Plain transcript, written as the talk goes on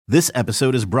This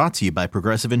episode is brought to you by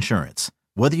Progressive Insurance.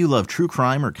 Whether you love true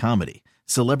crime or comedy,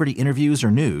 celebrity interviews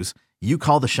or news, you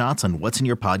call the shots on what's in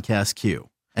your podcast queue.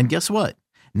 And guess what?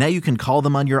 Now you can call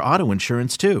them on your auto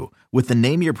insurance too with the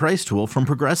Name Your Price tool from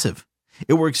Progressive.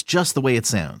 It works just the way it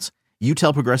sounds. You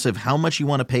tell Progressive how much you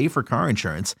want to pay for car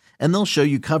insurance, and they'll show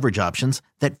you coverage options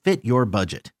that fit your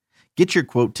budget. Get your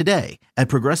quote today at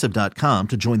Progressive.com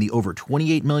to join the over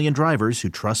 28 million drivers who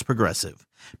trust Progressive.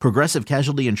 Progressive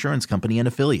Casualty Insurance Company and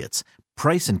Affiliates.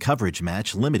 Price and coverage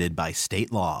match limited by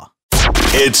state law.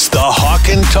 It's the Hawk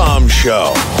and Tom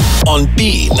Show on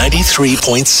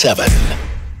B93.7.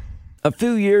 A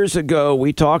few years ago,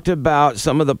 we talked about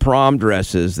some of the prom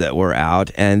dresses that were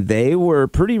out, and they were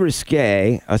pretty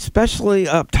risque, especially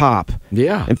up top.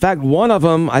 Yeah. In fact, one of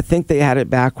them, I think they had it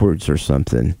backwards or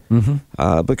something,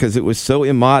 because it was so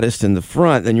immodest in the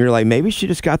front, and you're like, maybe she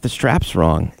just got the straps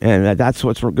wrong, and that's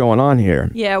what's going on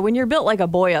here. Yeah, when you're built like a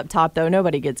boy up top, though,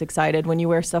 nobody gets excited when you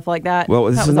wear stuff like that. Well,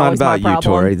 this That is was not always my about you, problem.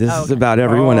 Tori. This is about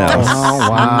everyone else. Oh,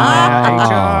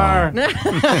 wow.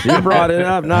 You brought it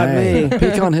up, not me.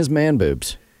 Pick on his man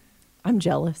boobs. I'm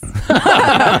jealous.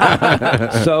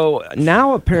 So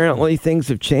now apparently things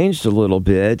have changed a little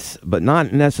bit, but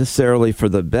not necessarily for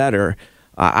the better.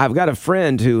 I've got a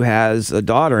friend who has a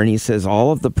daughter, and he says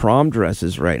all of the prom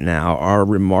dresses right now are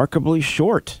remarkably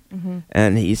short.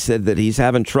 And he said that he's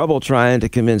having trouble trying to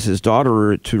convince his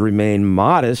daughter to remain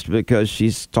modest because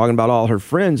she's talking about all her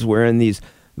friends wearing these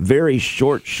very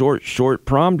short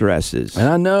prom dresses. And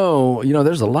I know,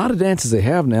 there's a lot of dances they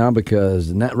have now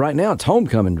because right now it's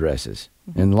homecoming dresses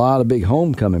and a lot of big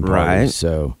homecoming parties. Right.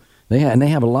 So they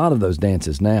have a lot of those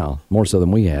dances now, more so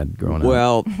than we had growing up.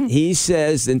 Well, he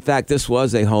says, in fact, this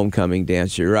was a homecoming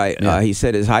dance. You're right. Yeah. He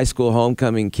said his high school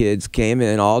homecoming kids came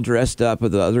in all dressed up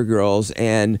with the other girls,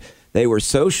 and they were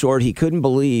so short he couldn't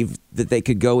believe that they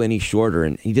could go any shorter.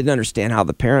 And he didn't understand how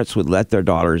the parents would let their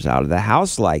daughters out of the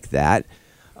house like that.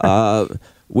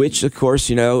 Which, of course,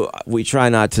 we try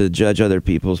not to judge other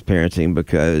people's parenting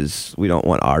because we don't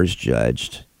want ours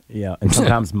judged. Yeah, and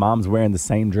sometimes mom's wearing the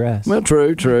same dress. Well,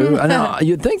 true. I know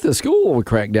you'd think the school would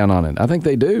crack down on it. I think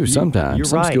they do sometimes. You're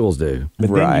Some right. schools do. But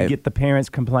then Right. you get the parents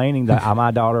complaining that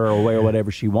my daughter will wear whatever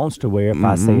she wants to wear if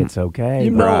I say it's okay.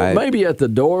 Right. Maybe at the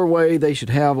doorway they should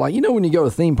have, when you go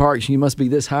to theme parks, you must be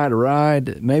this high to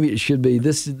ride. Maybe it should be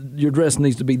this. Your dress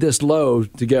needs to be this low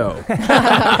to go.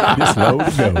 This low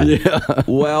to go. Yeah.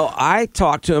 Well, I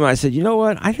talked to him. I said, you know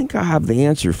what? I think I have the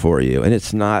answer for you. And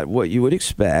it's not what you would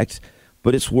expect,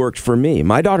 but it's worked for me.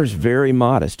 My daughter's very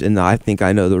modest, and I think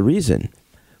I know the reason.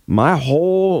 My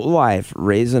whole life,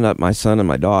 raising up my son and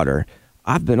my daughter,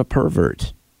 I've been a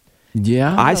pervert.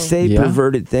 Yeah. I say Yeah.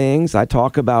 perverted things. I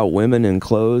talk about women in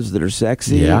clothes that are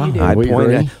sexy. Yeah, you do. I We point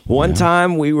agree. at one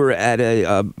time we were at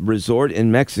a resort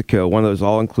in Mexico, one of those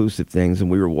all-inclusive things, and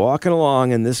we were walking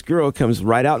along, and this girl comes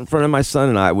right out in front of my son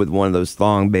and I with one of those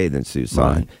thong bathing suits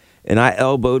on. Right. And I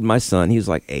elbowed my son. He was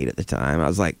like 8 at the time. I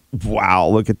was like, wow,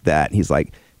 look at that. He's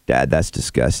like, Dad, that's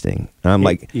disgusting. And I'm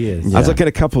like, is. I was like, in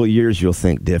a couple of years, you'll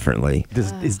think differently.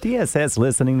 Is DSS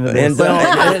listening to this?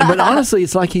 And, But honestly,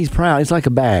 it's like he's proud. It's like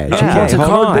a badge. Okay, He wants a hold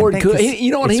on. cardboard I think cookie. it's-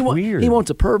 You know what it's he wants? weird. He wants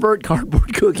a pervert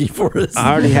cardboard cookie for us.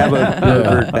 I already have a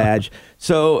pervert badge.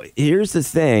 So here's the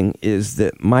thing, is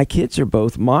that my kids are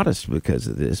both modest because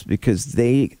of this, because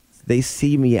they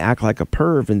see me act like a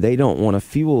perv, and they don't want to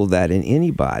fuel that in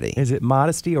anybody. Is it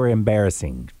modesty or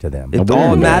embarrassing to them? All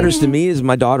that matters to me is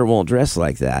my daughter won't dress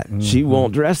like that. She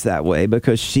won't dress that way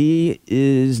because she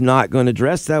is not going to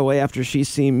dress that way after she's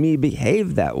seen me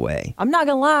behave that way. I'm not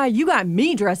going to lie, you got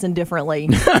me dressing differently.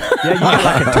 Yeah, you got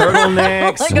like a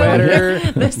turtleneck, Like, sweater.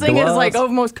 this thing is like gloves.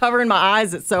 almost covering my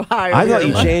eyes. It's so high. I over thought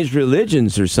here. you changed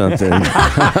religions or something.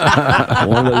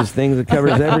 One of those things that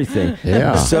covers everything.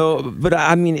 Yeah. So, but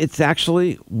I mean, it's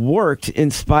actually worked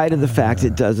in spite of the fact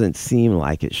it doesn't seem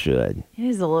like it should. It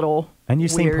is a little And you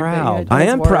seem weird, but proud. it I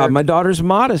does am work. proud. My daughter's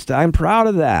modest. I'm proud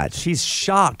of that. She's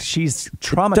shocked. She's It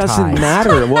traumatized. doesn't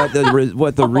matter what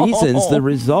the reasons. The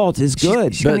result is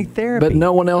good. She's getting therapy. But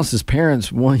no one else's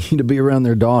parents want you to be around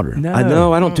their daughter. No. I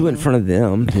know. I don't do it in front of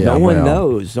them. Yeah, no one well,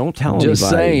 knows. Don't tell Just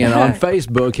anybody. saying, on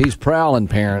Facebook, he's prowling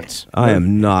parents. I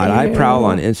am not. I prowl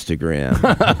on Instagram.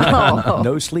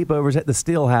 No sleepovers at the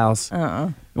Still House.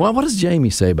 Well, what does Jamie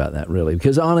say about that, really?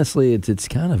 Because honestly, it's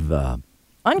kind of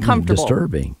Uncomfortable.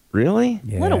 disturbing. Really?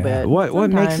 A little bit. What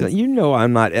makes sometimes. it? You know,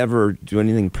 I'm not ever doing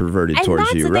anything perverted And towards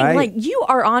that's you, the thing, right? like you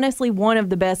are honestly one of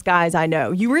the best guys I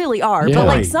know. You really are. Yeah. But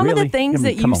like Really? some of the Really? things I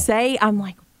mean, that come you on. say, I'm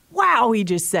like, wow, he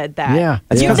just said that. Yeah.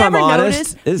 It's You've because I'm never honest.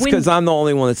 noticed It's when- because I'm the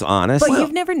only one that's honest. But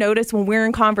you've never noticed when we're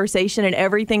in conversation and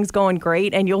everything's going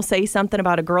great and you'll say something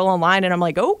about a girl online and I'm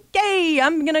like, okay,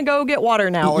 I'm going to go get water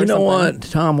now or You know something.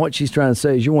 what, Tom? What she's trying to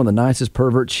say is you're one of the nicest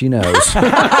perverts she knows. Thank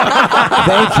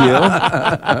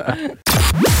you.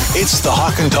 It's the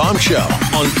Hawk and Tom Show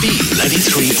on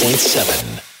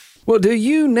B93.7. Well, do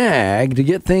you nag to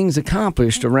get things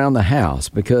accomplished around the house?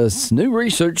 Because new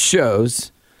research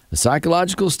shows, a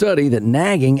psychological study, that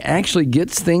nagging actually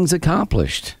gets things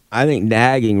accomplished. I think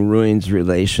nagging ruins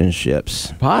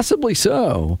relationships. Possibly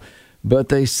so. But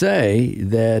they say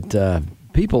that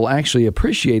people actually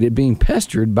appreciated being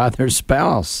pestered by their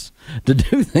spouse to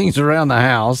do things around the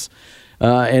house.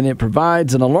 And it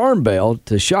provides an alarm bell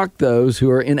to shock those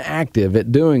who are inactive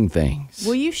at doing things.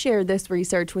 Will you share this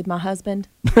research with my husband?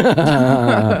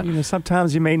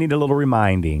 Sometimes you may need a little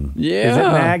reminding. Yeah. Is it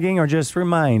nagging or just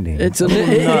reminding? It's a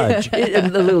nudge. a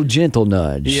little gentle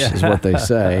nudge is what they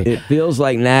say. It feels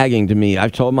like nagging to me.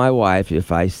 I've told my wife,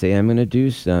 if I say I'm going to do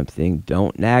something,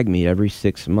 don't nag me every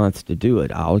 6 months to do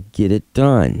it. I'll get it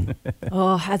done.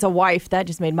 Oh, as a wife, that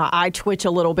just made my eye twitch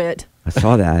a little bit. I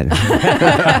saw that.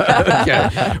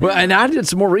 Okay. Well, and I did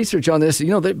some more research on this.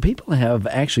 People have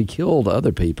actually killed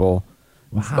other people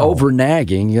over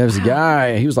nagging. There was a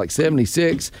guy, he was like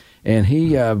 76, and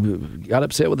he got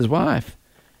upset with his wife.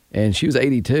 And she was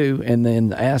 82, and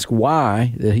then asked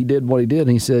why that he did what he did,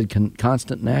 and he said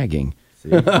constant nagging.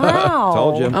 Wow.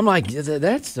 Told you. I'm like,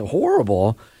 that's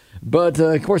horrible. But,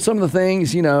 of course, some of the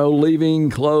things, leaving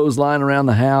clothes lying around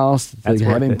the house, That's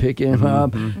having worth it. pick him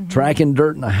up, tracking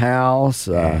dirt in the house,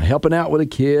 helping out with the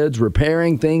kids,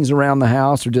 repairing things around the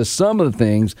house are just some of the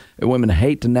things that women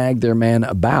hate to nag their man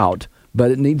about, but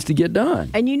it needs to get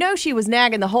done. And she was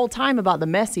nagging the whole time about the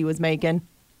mess he was making.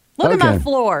 Look at my Okay.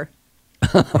 floor.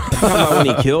 Talking about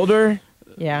when he killed her?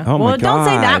 Yeah. Oh, well, my don't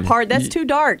say that God. part. That's too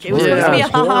dark. It was Yeah, supposed to be a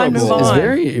it's ha-ha and move horrible. It's on.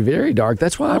 very, very dark.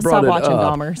 That's why I I'll brought stop it watching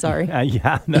up. Dahmer. Sorry.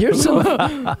 Yeah.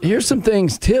 No. Here's some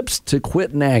things, tips to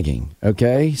quit nagging,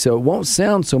 okay? So it won't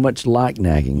sound so much like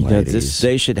nagging, ladies.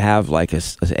 They should have like a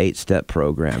 8-step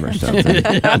program or something.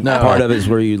 Part of it is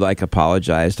where you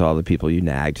apologize to all the people you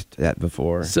nagged at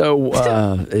before. So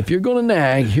if you're going to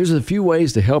nag, here's a few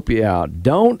ways to help you out.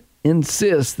 Don't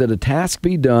insist that a task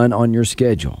be done on your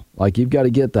schedule. Like you've got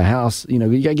to get the house, you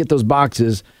got to get those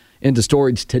boxes into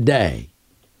storage today.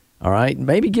 All right?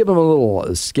 Maybe give them a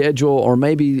little schedule or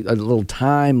maybe a little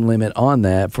time limit on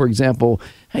that. For example,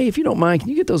 hey, if you don't mind, can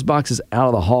you get those boxes out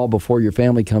of the hall before your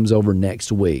family comes over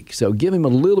next week? So give him a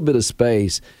little bit of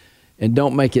space and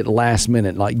don't make it last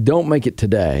minute. Like, don't make it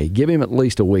today. Give him at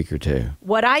least a week or two.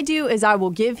 What I do is I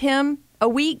will give him a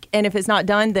week, and if it's not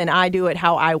done, then I do it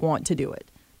how I want to do it.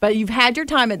 But you've had your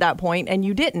time at that point, and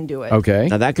you didn't do it. Okay.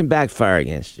 Now that can backfire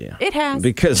against you. It has.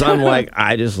 Because I'm like,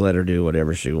 I just let her do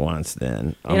whatever she wants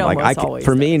then. I'm It like, almost always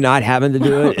for me, not having to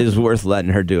do it is worth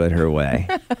letting her do it her way.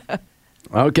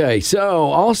 Okay, so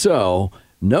also,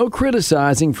 no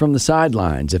criticizing from the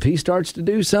sidelines. If he starts to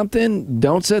do something,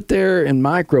 don't sit there and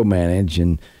micromanage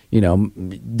and,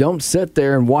 don't sit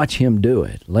there and watch him do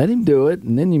it. Let him do it,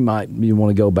 and then you want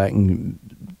to go back and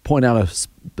point out a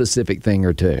specific thing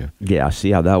or two. Yeah,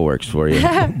 see how that works for you.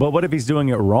 But what if he's doing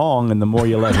it wrong, and the more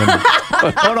you let him,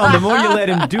 the more you let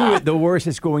him do it, the worse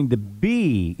it's going to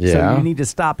be. Yeah. So you need to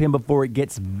stop him before it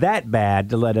gets that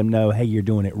bad to let him know, hey, you're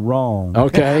doing it wrong.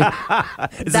 Okay.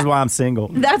 This is why I'm single.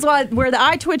 That's where the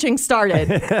eye twitching started.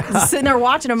 Just sitting there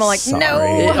watching him, I'm like,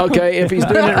 no. Okay, if he's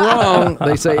doing it wrong,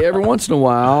 they say every once in a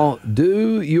while,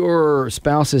 do your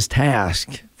spouse's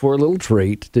task for a little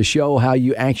treat to show how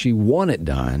you actually want it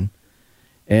done.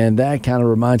 And that kind of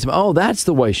reminds him, oh, that's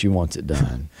the way she wants it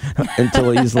done.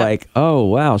 Until he's like, oh,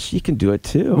 wow, she can do it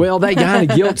too. Well, that kind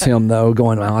of guilts him, though,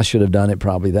 going, well, I should have done it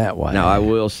probably that way. Now, I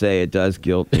will say it does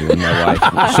guilt me when my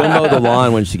wife, she'll mow the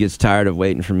lawn when she gets tired of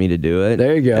waiting for me to do it.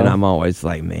 There you go. And I'm always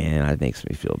like, man, that makes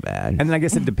me feel bad. And then I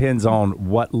guess it depends on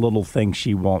what little thing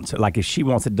she wants. Like if she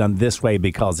wants it done this way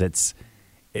because it's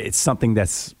something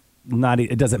that's not,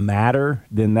 it doesn't matter,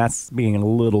 then that's being a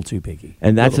little too picky.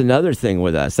 And that's another thing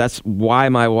with us. That's why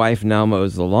my wife now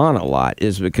mows the lawn a lot,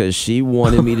 is because she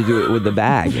wanted me to do it with the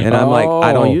bag. And I'm like,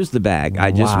 I don't use the bag.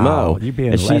 I just Wow, mow. you're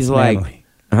being and less she's like, manly.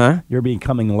 huh? You're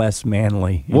becoming less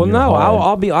manly. in Well, your no,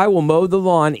 home. I will mow the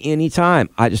lawn anytime.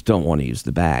 I just don't want to use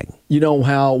the bag. You know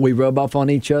how we rub off on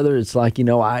each other? It's like,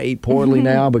 I eat poorly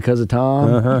now because of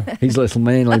Tom. He's less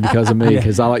manly because of me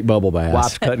because I like bubble baths.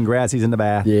 Wife's cutting grass, he's in the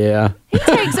bath. Yeah. He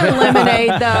takes her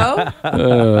lemonade,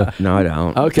 though. No, I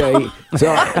don't. Okay. So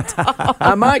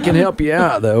I might can help you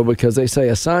out, though, because they say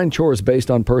assign chores based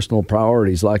on personal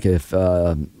priorities. Like if,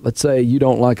 let's say you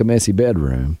don't like a messy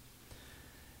bedroom,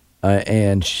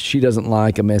 and she doesn't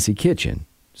like a messy kitchen.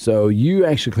 So you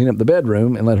actually clean up the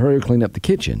bedroom and let her clean up the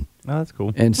kitchen. Oh, that's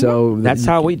cool. And so That's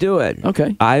how we do it.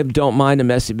 Okay. I don't mind a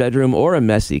messy bedroom or a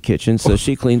messy kitchen, so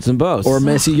she cleans them both. Or a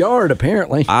messy yard,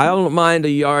 apparently. I don't mind a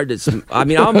yard that's. I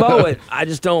mean, I'll mow it. I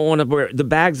just don't want to wear the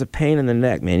bag's a pain in the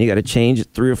neck, man. You got to change it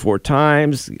 3 or 4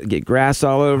 times, get grass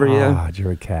all over you. Ah,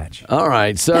 you're a catch. All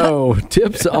right, so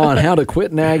tips on how to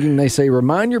quit nagging. They say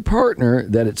remind your partner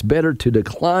that it's better to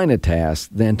decline a task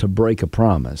than to break a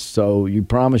promise. So you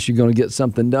promise you're going to get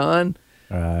something done.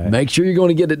 Right. Make sure you're going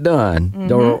to get it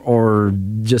done, or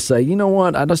just say, you know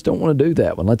what, I just don't want to do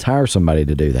that one. Let's hire somebody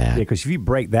to do that. Yeah, because if you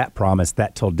break that promise,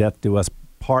 that till death do us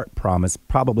part promise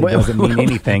probably doesn't mean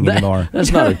anything anymore.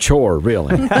 That's not a chore,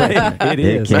 really. It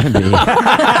is. It can be.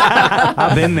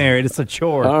 I've been there. It's a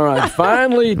chore. All right,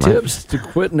 finally, tips to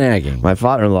quit nagging. My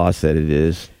father-in-law said it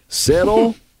is.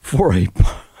 Settle for a...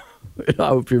 I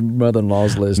hope your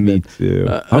mother-in-law's listening. Me too.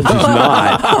 Hope she's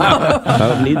not. I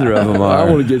hope neither of them are. I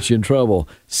want to get you in trouble.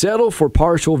 Settle for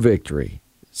partial victory.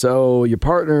 So your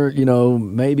partner,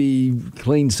 maybe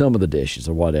clean some of the dishes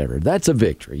or whatever. That's a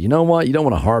victory. You know what? You don't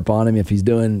want to harp on him if he's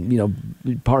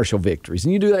doing, partial victories.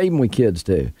 And you do that even with kids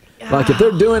too. Like if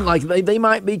they're doing, like they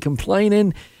might be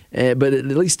complaining, but at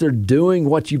least they're doing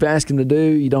what you've asked them to do.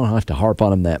 You don't have to harp on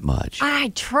them that much.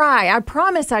 I try. I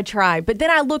promise I try. But then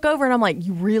I look over and I'm like,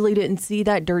 you really didn't see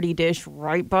that dirty dish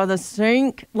right by the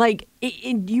sink? Like,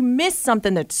 you missed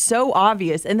something that's so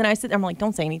obvious. And then I sit there, I'm like,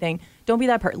 don't say anything. Don't be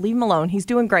that person. Leave him alone. He's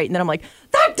doing great. And then I'm like,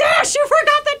 the dish! You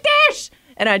forgot the dish!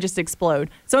 And I just explode.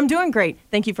 So I'm doing great.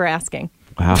 Thank you for asking.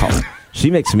 Wow.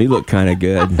 She makes me look kind of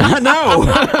good. I know.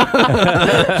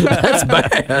 That's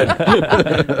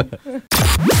bad.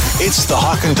 It's the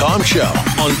Hawk and Tom Show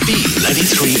on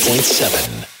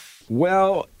B93.7.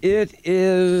 Well, it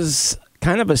is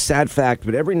kind of a sad fact,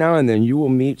 but every now and then you will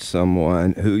meet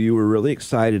someone who you were really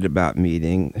excited about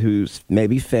meeting, who's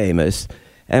maybe famous,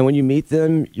 and when you meet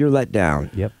them, you're let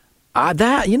down. Yep.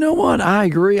 You know what? I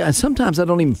agree. And sometimes I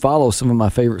don't even follow some of my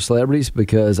favorite celebrities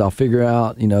because I'll figure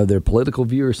out, their political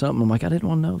view or something. I'm like, I didn't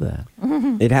want to know that.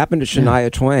 It happened to Shania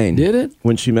Twain. Did it?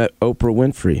 When she met Oprah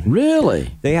Winfrey.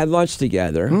 Really? They had lunch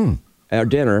together, or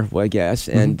dinner, I guess,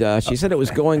 and she said it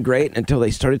was going great until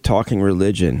they started talking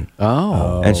religion.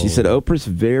 Oh. And she said Oprah's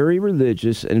very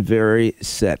religious and very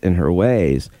set in her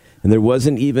ways. And there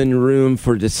wasn't even room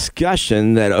for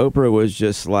discussion, that Oprah was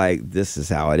just like, this is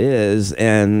how it is.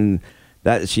 And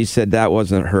that she said that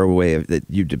wasn't her way of that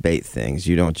you debate things.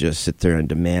 You don't just sit there and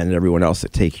demand everyone else to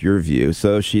take your view.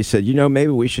 So she said,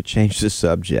 maybe we should change the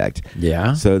subject.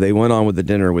 Yeah. So they went on with the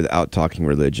dinner without talking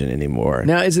religion anymore.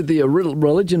 Now, is it the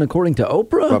religion according to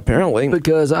Oprah? Well, apparently.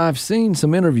 Because I've seen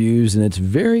some interviews and it's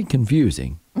very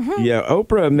confusing. Yeah,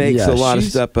 Oprah makes a lot of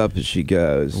stuff up as she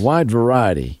goes. Wide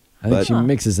variety. I think she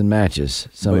mixes and matches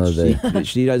some But of the...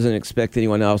 she doesn't expect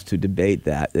anyone else to debate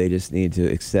that. They just need to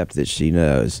accept that she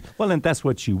knows. Well, if that's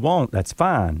what you want, that's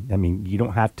fine. I mean, you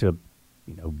don't have to,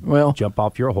 jump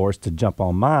off your horse to jump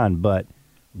on mine, but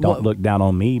don't look down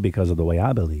on me because of the way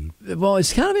I believe. Well,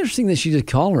 it's kind of interesting that she just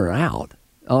called her out.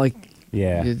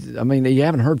 Yeah. I mean, you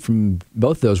haven't heard from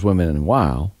both those women in a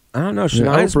while. I don't know.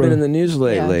 Shania's been in the news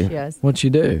lately. Yeah, she has. What'd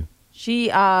she do? She,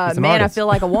 an I artist. feel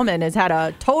like a woman, has had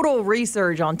a total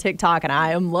resurge on TikTok, and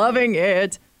I am loving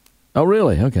it. Oh,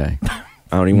 really? Okay. I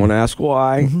don't even want to ask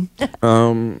why.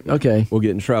 Okay. We'll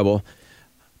get in trouble.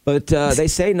 But they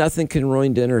say nothing can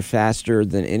ruin dinner faster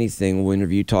than anything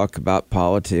whenever you talk about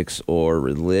politics or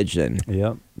religion.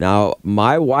 Yep. Now,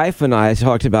 my wife and I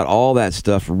talked about all that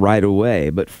stuff right away,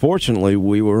 but fortunately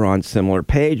we were on similar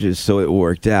pages, so it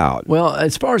worked out. Well,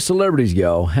 as far as celebrities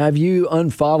go, have you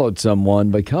unfollowed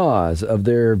someone because of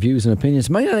their views and opinions?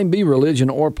 It may not even be religion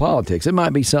or politics. It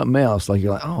might be something else. Like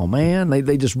you're like, oh, man,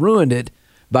 they just ruined it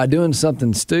by doing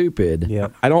something stupid.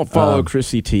 Yep. I don't follow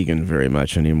Chrissy Teigen very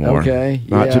much anymore. Okay,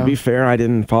 To yeah. be fair, I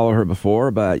didn't follow her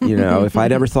before, but, if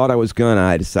I'd ever thought I was gonna,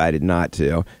 I decided not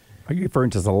to. Are you referring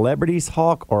to celebrities,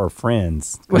 Hawk, or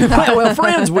friends? Well,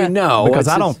 friends we know. Because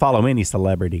I It's don't follow any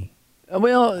celebrity.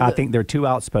 Well, I think they're too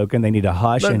outspoken. They need to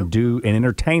hush and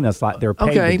entertain us like they're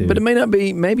paid okay, to do. but it may not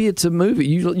be. Maybe it's a movie.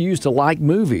 You used to like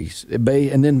movies, and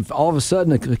then all of a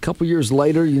sudden, a couple years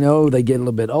later, they get a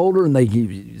little bit older, and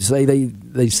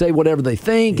they say whatever they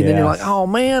think, and then you're like, Yes. oh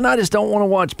man, I just don't want to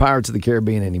watch Pirates of the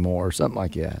Caribbean anymore, or something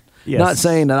like that. Yes. Not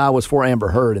saying that I was for Amber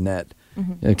Heard in that.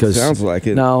 Because Sounds like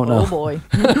it. No. Oh, boy.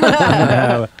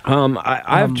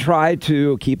 I've tried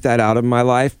to keep that out of my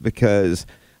life because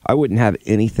I wouldn't have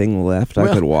anything left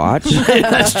I could watch.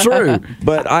 That's true.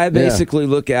 But I basically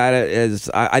look at it as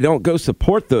I don't go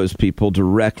support those people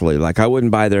directly. Like, I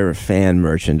wouldn't buy their fan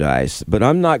merchandise. But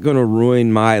I'm not going to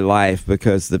ruin my life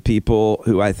because the people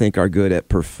who I think are good at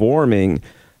performing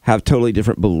have totally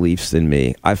different beliefs than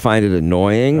me. I find it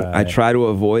annoying. Right. I try to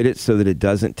avoid it so that it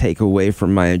doesn't take away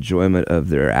from my enjoyment of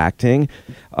their acting.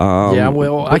 Yeah,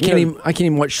 well, I but, can't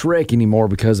even watch Shrek anymore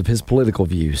because of his political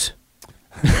views.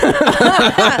 Leave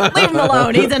him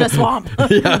alone. He's in a swamp.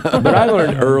 But I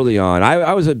learned early on.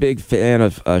 I was a big fan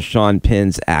of Sean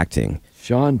Penn's acting.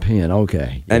 Sean Penn,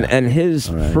 okay. Yeah. And his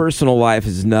personal life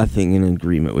is nothing in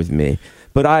agreement with me.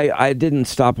 But I didn't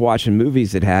stop watching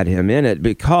movies that had him in it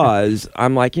because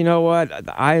I'm like, you know what?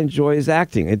 I enjoy his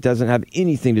acting. It doesn't have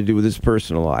anything to do with his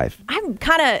personal life. I'm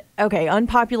kind of, okay,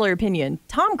 unpopular opinion.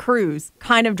 Tom Cruise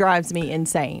kind of drives me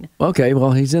insane. Okay,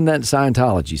 well, he's in that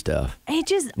Scientology stuff. It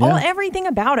just, everything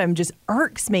about him just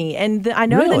irks me. And I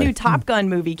know the new Top Gun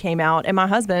movie came out, and my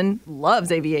husband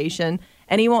loves aviation,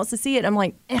 and he wants to see it. I'm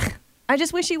like, ugh. I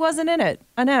just wish he wasn't in it.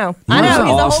 I know. He's awesome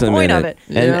the whole point in of it.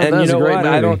 And you that's know a great what?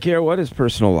 movie. I don't care what his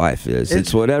personal life is.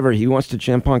 It's whatever. He wants to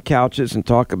jump on couches and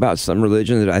talk about some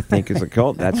religion that I think is a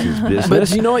cult. That's his business.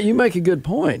 But you know what? You make a good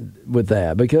point with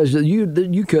that because you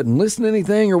couldn't listen to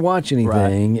anything or watch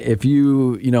anything if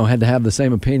you had to have the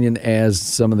same opinion as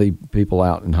some of the people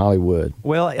out in Hollywood.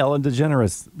 Well, Ellen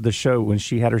DeGeneres, the show, when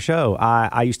she had her show,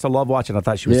 I used to love watching. I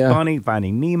thought she was funny.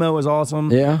 Finding Nemo was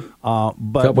awesome. Yeah.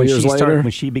 But Couple when years later,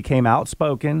 when she became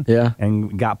outspoken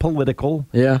and got political,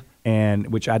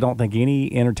 and which I don't think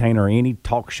any entertainer or any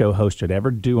talk show host would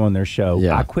ever do on their show.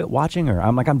 I quit watching her.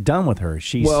 I'm like, I'm done with her.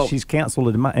 She's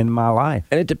canceled in my life.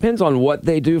 And it depends on what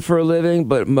they do for a living,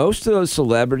 but most of those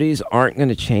celebrities aren't going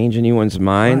to change anyone's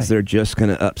minds. Right. They're just going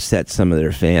to upset some of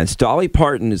their fans. Dolly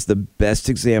Parton is the best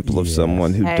example of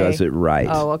someone who does it right.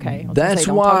 Oh, okay. That's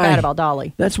don't why talk bad about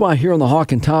Dolly. That's why here on the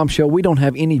Hawk and Tom Show, we don't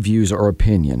have any views or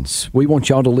opinions. We want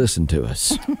y'all to listen to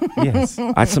us. Yes.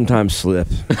 I sometimes slip.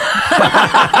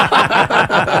 He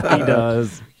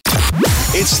does.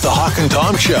 It's the Hawk and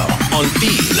Tom Show on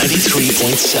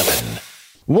B93.7.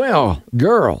 Well,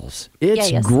 girls,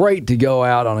 it's great to go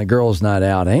out on a girls' night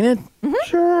out, ain't it? Mm-hmm.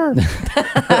 Sure.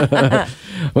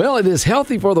 Well, it is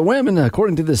healthy for the women.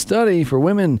 According to this study, for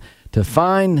women to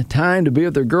find time to be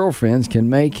with their girlfriends can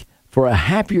make for a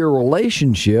happier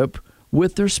relationship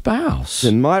with their spouse.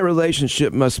 And my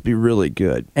relationship must be really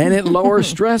good. And it lowers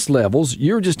stress levels.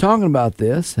 You were just talking about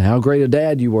this, how great a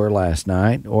dad you were last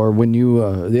night, or when you,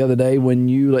 the other day, when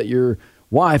you let your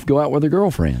wife go out with her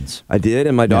girlfriends. I did,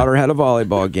 and my daughter had a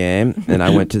volleyball game, and I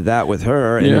went to that with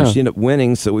her, and she ended up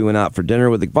winning, so we went out for dinner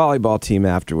with the volleyball team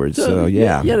afterwards. So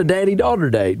yeah. You had a daddy-daughter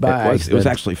date by it was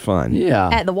actually fun. Yeah.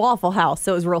 At the Waffle House,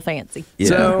 so it was real fancy. Yeah.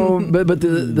 So, but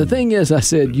the thing is, I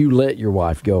said you let your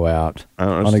wife go out. I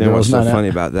don't on a understand what's girls' so night funny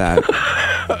out. about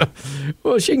that.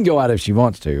 Well, she can go out if she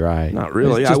wants to, right? Not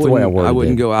really. It's just the way I worded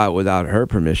wouldn't it. go out without her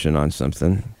permission on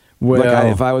something. Well,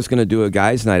 Like if I was going to do a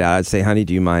guy's night out, I'd say, honey,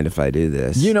 do you mind if I do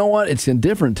this? you know what? It's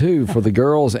different, too, for the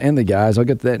girls and the guys. I'll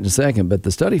get to that in a second. But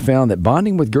the study found that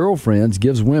bonding with girlfriends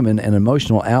gives women an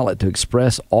emotional outlet to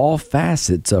express all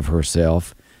facets of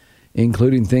herself,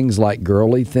 including things like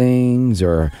girly things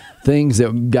or things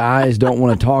that guys don't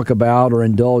want to talk about or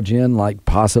indulge in, like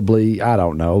possibly, I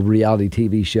don't know, reality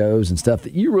TV shows and stuff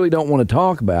that you really don't want to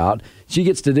talk about. She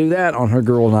gets to do that on her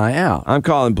girl night out. I'm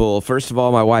calling bull. First of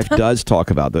all, my wife does talk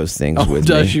about those things with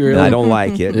does me. she really? And I don't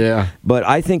like it. Yeah. But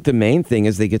I think the main thing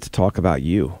is they get to talk about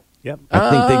you. Yep. I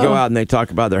think they go out and they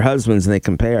talk about their husbands and they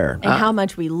compare. And how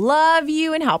much we love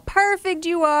you and how perfect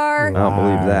you are. I don't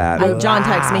believe that. John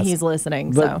texts me he's listening.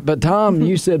 But Tom,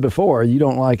 you said before you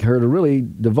don't like her to really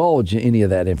divulge any of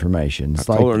that information. It's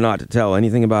I told her not to tell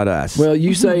anything about us. well,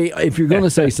 you say if you're going to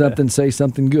say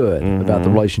something good about the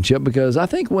relationship, because I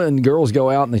think when girls go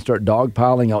out and they start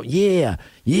dogpiling,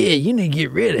 you need to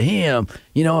get rid of him.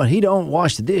 You know, he don't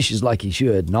wash the dishes like he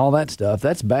should and all that stuff.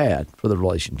 That's bad for the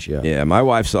relationship. yeah, my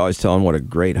wife's always telling what a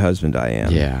great husband I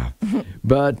am. Yeah.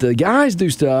 But the guys do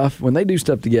stuff, when they do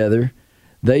stuff together,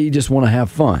 they just want to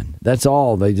have fun. That's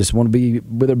all. They just want to be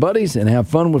with their buddies and have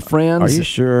fun with friends. Are you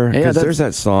sure? Yeah, Because there's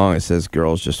that song that says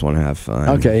girls just want to have fun.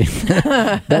 Okay.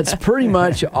 That's pretty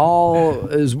much all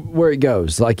is where it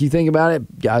goes. Like you think about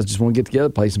it, guys just want to get together,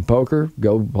 play some poker,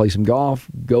 go play some golf,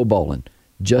 go bowling.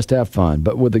 Just have fun.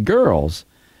 But with the girls,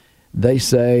 they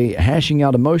say hashing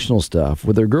out emotional stuff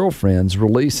with their girlfriends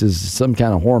releases some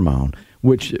kind of hormone,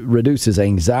 which reduces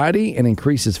anxiety and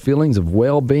increases feelings of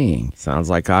well-being. Sounds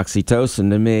like oxytocin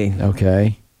to me.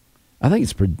 Okay. I think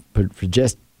it's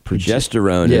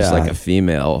Progesterone is like a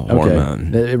female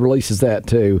hormone. It releases that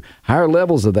too. Higher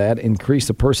levels of that increase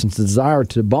a person's desire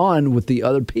to bond with the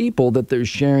other people that they're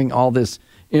sharing all this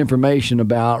information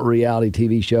about, reality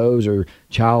TV shows or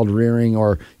child rearing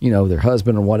or, their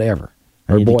husband or whatever.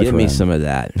 Or boyfriend. Give me some of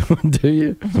that. Do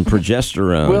you? Some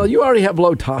progesterone. Well, you already have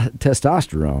low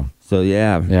testosterone. So,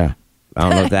 yeah. I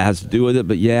don't know if that has to do with it,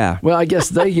 but yeah. Well, I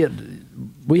guess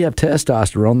we have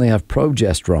testosterone, they have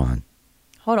progesterone.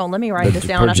 Hold on, let me write this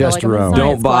down. Progesterone.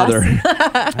 Don't bother.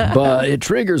 But it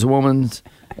triggers a woman's,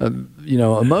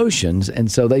 emotions,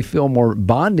 and so they feel more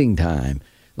bonding time.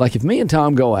 Like if me and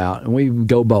Tom go out and we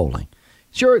go bowling,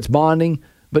 sure, it's bonding,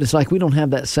 but it's like we don't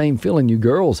have that same feeling you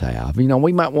girls have. We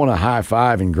might want to high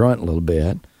five and grunt a little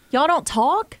bit. Y'all don't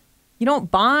talk? You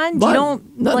don't bond? But you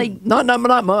don't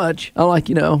not much. I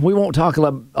we won't talk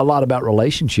a lot about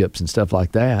relationships and stuff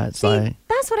like that.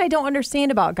 That's what I don't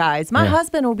understand about guys. My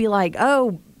husband will be like,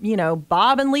 oh,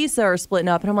 Bob and Lisa are splitting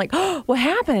up. And I'm like, oh, what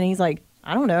happened? And he's like,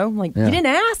 I don't know. I'm like, you didn't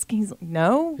ask? He's like,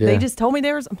 no, they just told me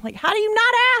there was. I'm like, how do you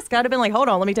not ask? I'd have been like, hold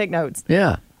on, let me take notes.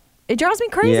 Yeah. It drives me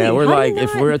crazy. Yeah, we're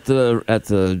if we're at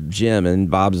the gym and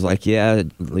Bob's like, yeah,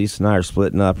 Lisa and I are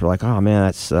splitting up. We're like, oh man,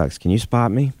 that sucks. Can you spot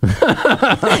me?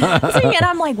 And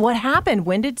I'm like, what happened?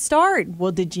 When did it start?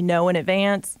 Well, did you know in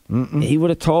advance? He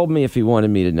would have told me if he wanted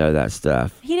me to know that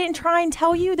stuff. He didn't try and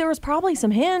tell you? There was probably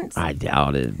some hints. I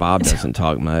doubt it. Bob doesn't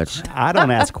talk much. I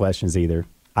don't ask questions either.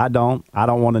 I don't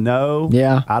want to know.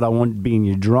 Yeah. I don't want to be in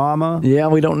your drama. Yeah,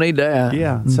 we don't need that.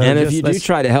 Yeah. So and if you do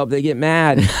try to help, they get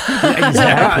mad.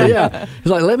 Exactly. Yeah. It's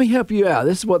like, let me help you out.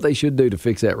 This is what they should do to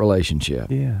fix that relationship.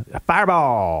 Yeah. A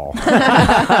fireball.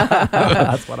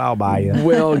 That's what I'll buy you.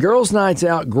 Well, girls' nights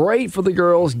out, great for the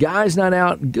girls. Guys' night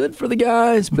out, good for the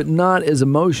guys, but not as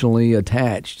emotionally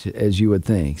attached as you would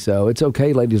think. So it's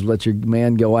okay, ladies, let your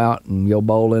man go out and go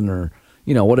bowling or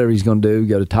whatever he's going to do,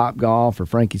 go to Top Golf or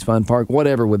Frankie's Fun Park,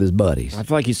 whatever with his buddies. I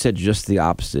feel like you said just the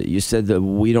opposite. You said that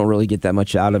we don't really get that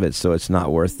much out of it, so it's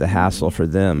not worth the hassle for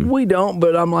them. We don't,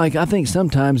 but I'm like, I think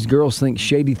sometimes girls think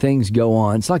shady things go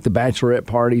on. It's like the bachelorette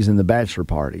parties and the bachelor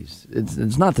parties.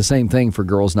 It's not the same thing for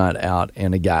girls' night out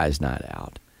and a guy's night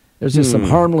out. There's just some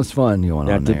harmless fun going on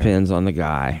there. That depends on the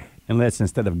guy. Unless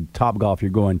instead of Top Golf,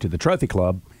 you're going to the trophy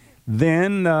club,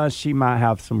 then she might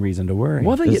have some reason to worry.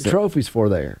 What do they get trophies for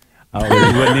there? Oh,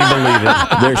 you wouldn't even believe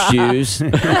it. Their shoes.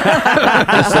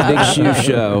 It's a big shoe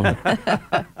show.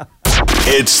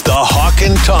 It's the Hawk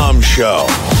and Tom Show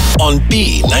on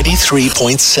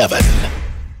B93.7.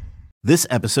 This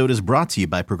episode is brought to you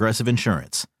by Progressive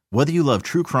Insurance. Whether you love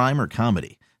true crime or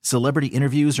comedy, celebrity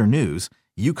interviews or news,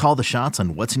 you call the shots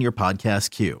on what's in your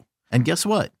podcast queue. And guess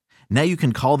what? Now you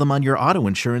can call them on your auto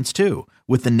insurance too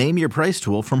with the Name Your Price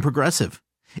tool from Progressive.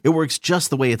 It works just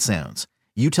the way it sounds.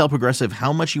 You tell Progressive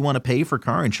how much you want to pay for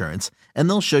car insurance, and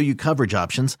they'll show you coverage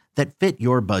options that fit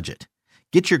your budget.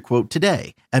 Get your quote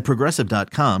today at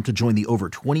Progressive.com to join the over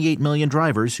 28 million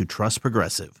drivers who trust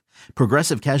Progressive.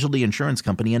 Progressive Casualty Insurance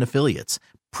Company and Affiliates.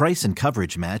 Price and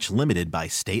coverage match limited by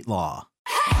state law.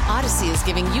 Odyssey is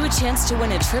giving you a chance to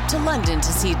win a trip to London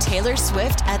to see Taylor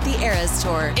Swift at the Eras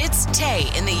Tour. It's Tay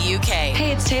in the UK.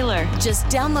 Hey, it's Taylor. Just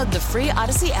download the free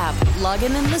Odyssey app, log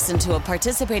in and listen to a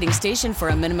participating station for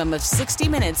a minimum of 60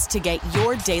 minutes to get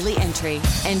your daily entry.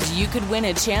 And you could win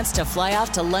a chance to fly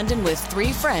off to London with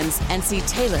 3 friends and see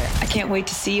Taylor. I can't wait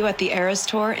to see you at the Eras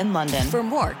Tour in London. For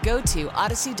more, go to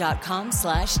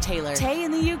odyssey.com/Taylor. Tay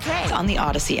in the UK. It's on the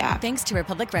Odyssey app. Thanks to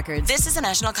Republic Records. This is a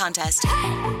national contest.